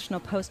the National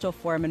Postal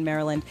Forum in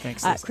Maryland.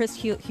 Thanks. Chris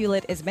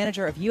Hewlett is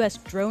manager of U.S.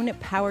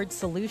 Drone-Powered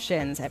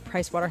Solutions at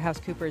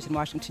Pricewaterhouse Coopers in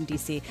Washington,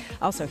 D.C.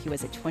 Also, he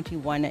was a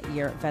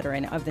 21-year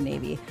veteran of the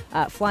Navy,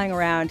 flying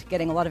around,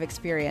 getting a lot of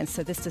experience,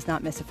 so this does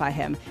not mystify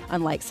him,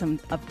 unlike some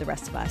of the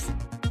rest of us.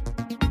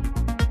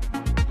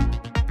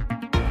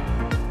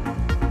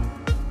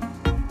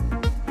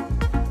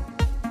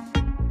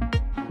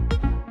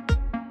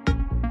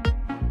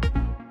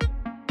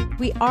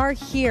 We are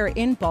here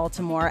in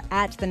Baltimore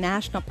at the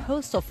National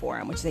Postal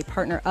Forum, which is a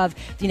partner of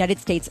the United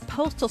States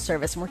Postal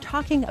Service. And we're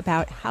talking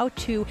about how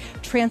to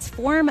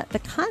transform the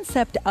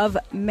concept of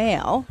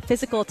mail,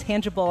 physical,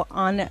 tangible,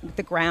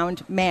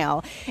 on-the-ground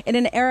mail, in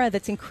an era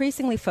that's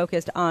increasingly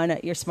focused on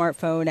your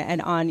smartphone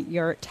and on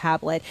your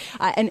tablet.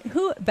 And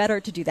who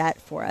better to do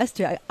that for us,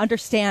 to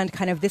understand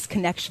kind of this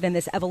connection and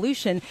this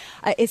evolution,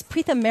 is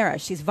Pritha Mehra.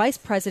 She's Vice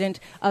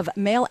President of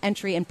Mail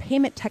Entry and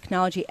Payment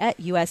Technology at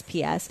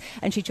USPS,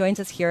 and she joins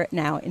us here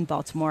now in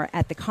Baltimore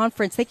at the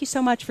conference. Thank you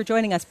so much for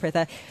joining us,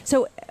 Pritha.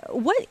 So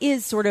what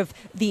is sort of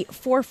the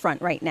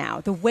forefront right now,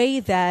 the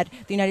way that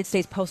the United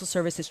States Postal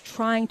Service is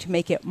trying to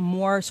make it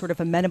more sort of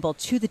amenable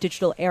to the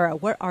digital era?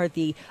 What are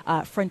the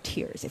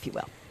frontiers, if you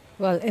will?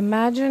 Well,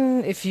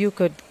 imagine if you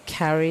could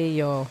carry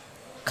your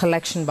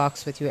collection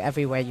box with you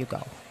everywhere you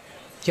go,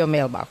 your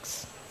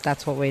mailbox.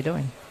 That's what we're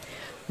doing.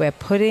 We're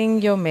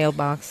putting your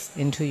mailbox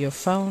into your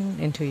phone,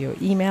 into your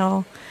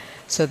email,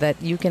 so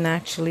that you can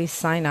actually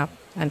sign up.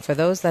 And for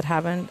those that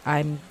haven't,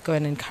 I'm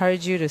going to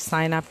encourage you to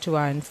sign up to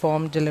our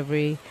informed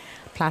delivery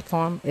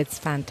platform. It's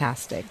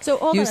fantastic.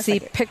 So you see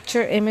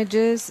picture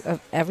images of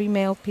every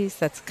mail piece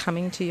that's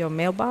coming to your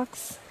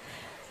mailbox.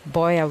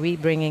 Boy, are we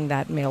bringing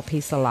that mail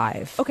piece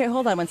alive. Okay,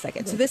 hold on one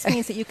second. So this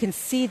means that you can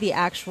see the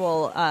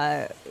actual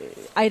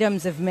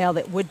items of mail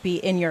that would be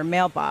in your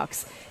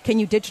mailbox. Can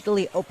you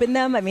digitally open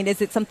them? I mean,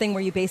 is it something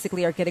where you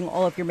basically are getting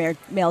all of your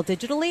mail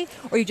digitally,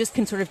 or you just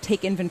can sort of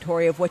take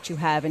inventory of what you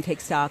have and take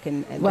stock?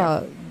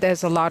 Well,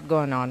 there's a lot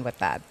going on with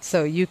that.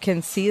 So you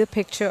can see the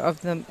picture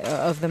of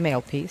the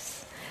mail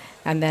piece,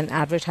 and then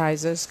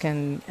advertisers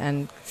can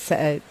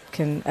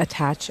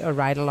attach a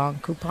ride-along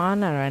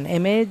coupon or an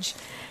image.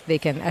 They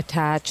can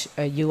attach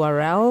a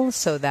URL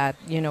so that,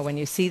 when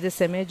you see this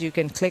image, you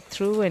can click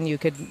through and you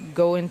could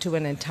go into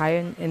an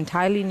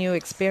entirely new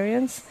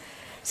experience.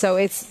 So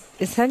it's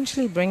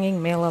essentially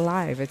bringing mail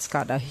alive. It's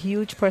got a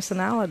huge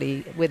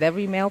personality. With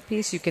every mail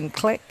piece, you can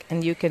click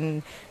and you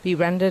can be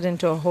rendered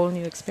into a whole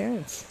new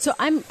experience. So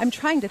I'm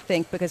trying to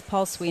think, because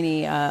Paul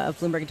Sweeney of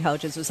Bloomberg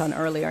Intelligence was on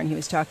earlier, and he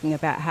was talking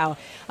about how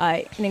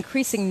an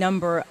increasing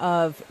number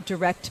of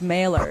direct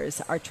mailers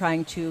are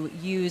trying to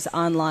use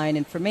online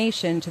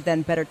information to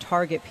then better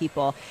target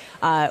people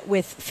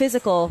with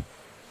physical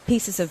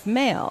pieces of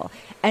mail.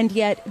 And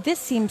yet this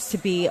seems to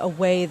be a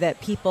way that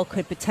people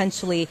could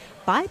potentially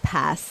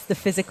bypass the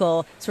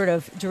physical sort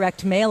of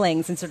direct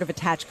mailings and sort of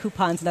attach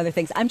coupons and other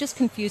things. I'm just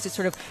confused as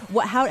sort of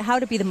how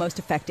to be the most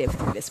effective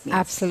through this means.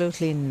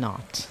 Absolutely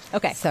not.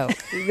 Okay. So,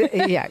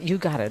 yeah, you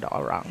got it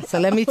all wrong. So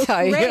let me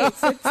tell you. Great.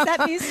 So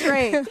set me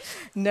straight.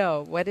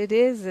 No, what it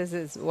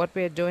is what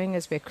we're doing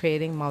is we're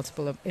creating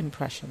multiple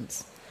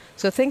impressions.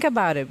 So think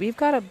about it. We've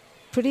got a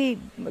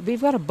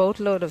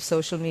boatload of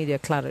social media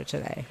clutter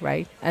today,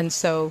 right? And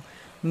so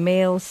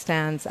mail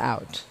stands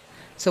out.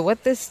 So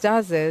what this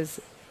does is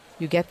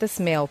you get this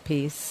mail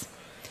piece,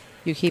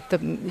 you keep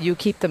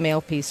the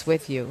mail piece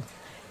with you.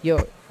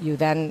 You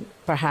then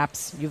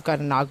perhaps you've got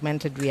an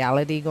augmented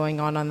reality going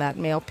on that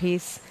mail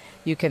piece.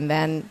 You can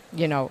then,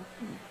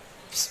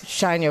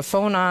 shine your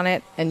phone on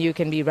it and you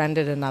can be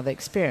rendered another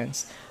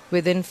experience.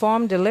 With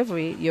informed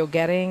delivery, you're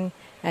getting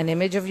an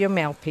image of your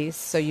mail piece,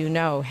 so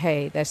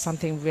hey, there's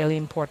something really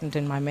important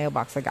in my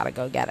mailbox. I got to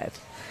go get it.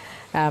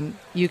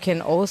 You can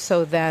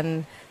also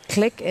then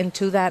click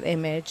into that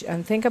image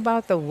and think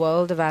about the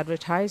world of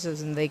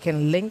advertisers, and they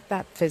can link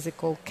that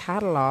physical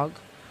catalog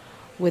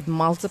with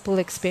multiple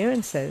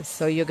experiences.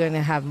 So you're going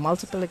to have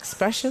multiple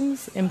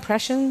expressions, and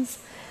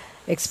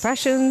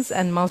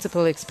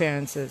multiple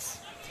experiences.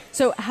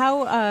 So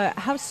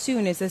how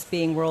soon is this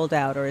being rolled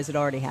out, or is it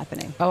already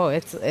happening? Oh,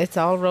 it's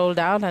all rolled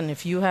out, and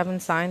if you haven't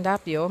signed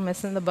up, you're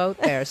missing the boat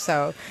there.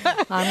 So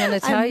I'm going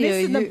to tell you,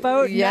 missing the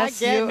boat. Yes,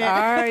 you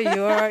are.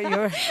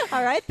 You're.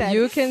 All right then.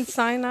 You can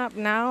sign up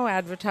now.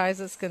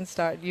 Advertisers can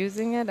start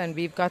using it, and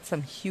we've got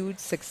some huge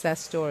success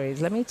stories.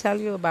 Let me tell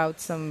you about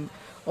some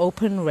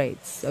open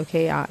rates.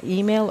 Okay, our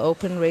email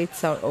open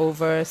rates are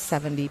over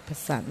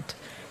 70%.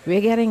 We're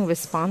getting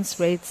response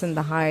rates in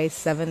the high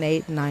 7,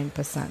 8,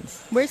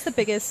 9%. Where's the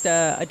biggest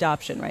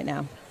adoption right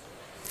now?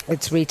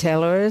 It's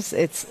retailers.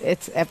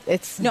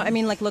 It's. No, I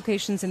mean like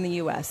locations in the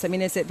U.S. I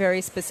mean, is it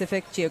very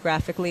specific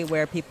geographically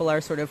where people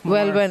are sort of more...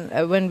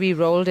 Well, when we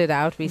rolled it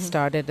out, we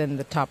started in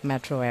the top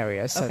metro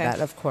areas. So that,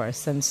 of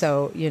course. And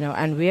so,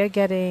 and we are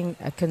getting...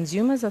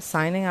 consumers are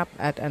signing up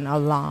at an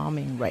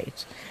alarming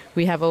rate.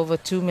 We have over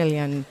 2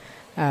 million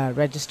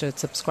registered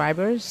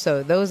subscribers.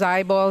 So those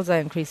eyeballs are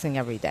increasing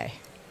every day.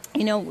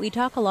 You know, we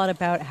talk a lot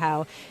about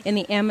how in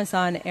the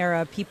Amazon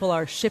era, people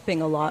are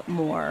shipping a lot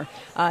more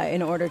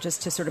in order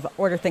just to sort of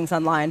order things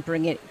online,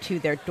 bring it to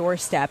their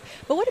doorstep.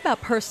 But what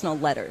about personal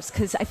letters?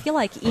 Because I feel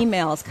like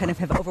emails kind of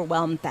have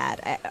overwhelmed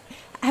that.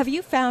 Have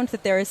you found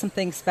that there is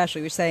something special?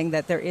 You're saying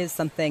that there is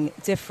something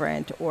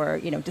different or,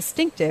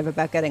 distinctive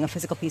about getting a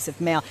physical piece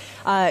of mail.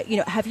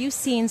 Have you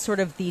seen sort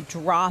of the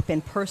drop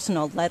in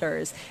personal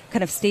letters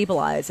kind of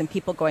stabilize and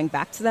people going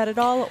back to that at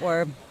all?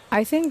 Or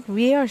I think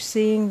we are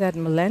seeing that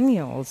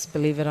millennials,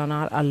 believe it or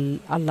not,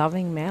 are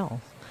loving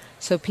mail.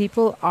 So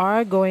people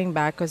are going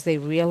back because they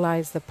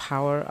realize the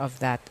power of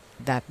that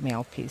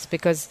mail piece.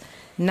 Because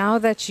now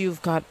that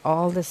you've got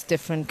all this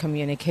different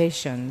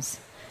communications,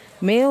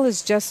 mail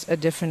is just a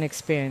different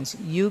experience.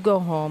 You go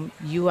home,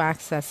 you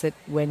access it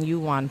when you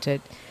want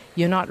it.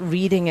 You're not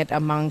reading it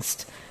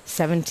amongst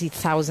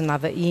 70,000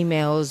 other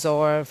emails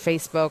or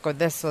Facebook or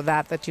this or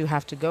that you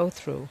have to go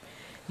through.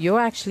 You're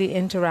actually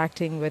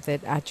interacting with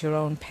it at your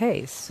own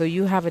pace. So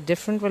you have a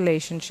different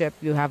relationship.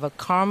 You have a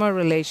calmer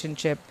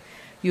relationship.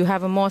 You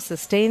have a more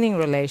sustaining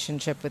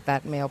relationship with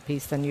that mail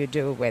piece than you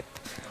do with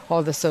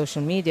all the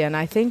social media. And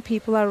I think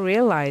people are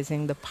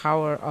realizing the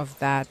power of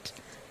that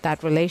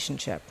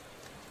relationship.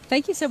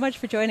 Thank you so much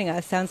for joining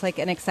us. Sounds like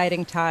an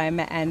exciting time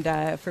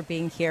and for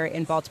being here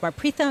in Baltimore.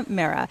 Pritha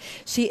Mehra,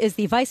 she is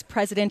the Vice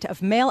President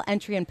of Mail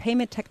Entry and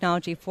Payment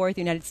Technology for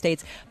the United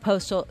States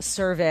Postal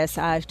Service,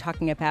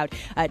 talking about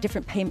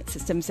different payment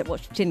systems. Well,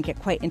 she didn't get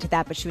quite into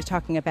that, but she was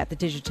talking about the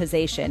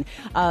digitization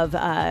of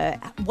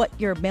what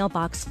your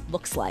mailbox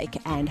looks like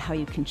and how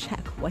you can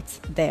check what's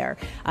there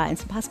and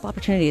some possible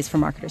opportunities for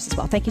marketers as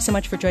well. Thank you so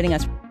much for joining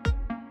us.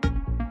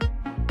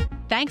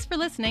 Thanks for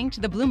listening to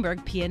the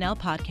Bloomberg P&L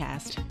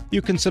podcast.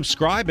 You can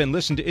subscribe and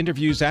listen to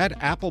interviews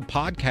at Apple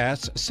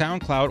Podcasts,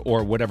 SoundCloud,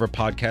 or whatever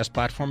podcast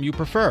platform you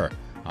prefer.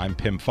 I'm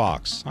Pim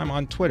Fox. I'm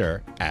on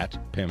Twitter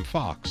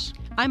 @PimFox.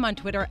 I'm on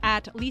Twitter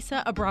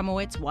 @Lisa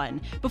Abramowitz1.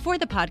 Before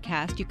the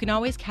podcast, you can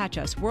always catch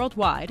us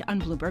worldwide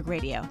on Bloomberg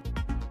Radio.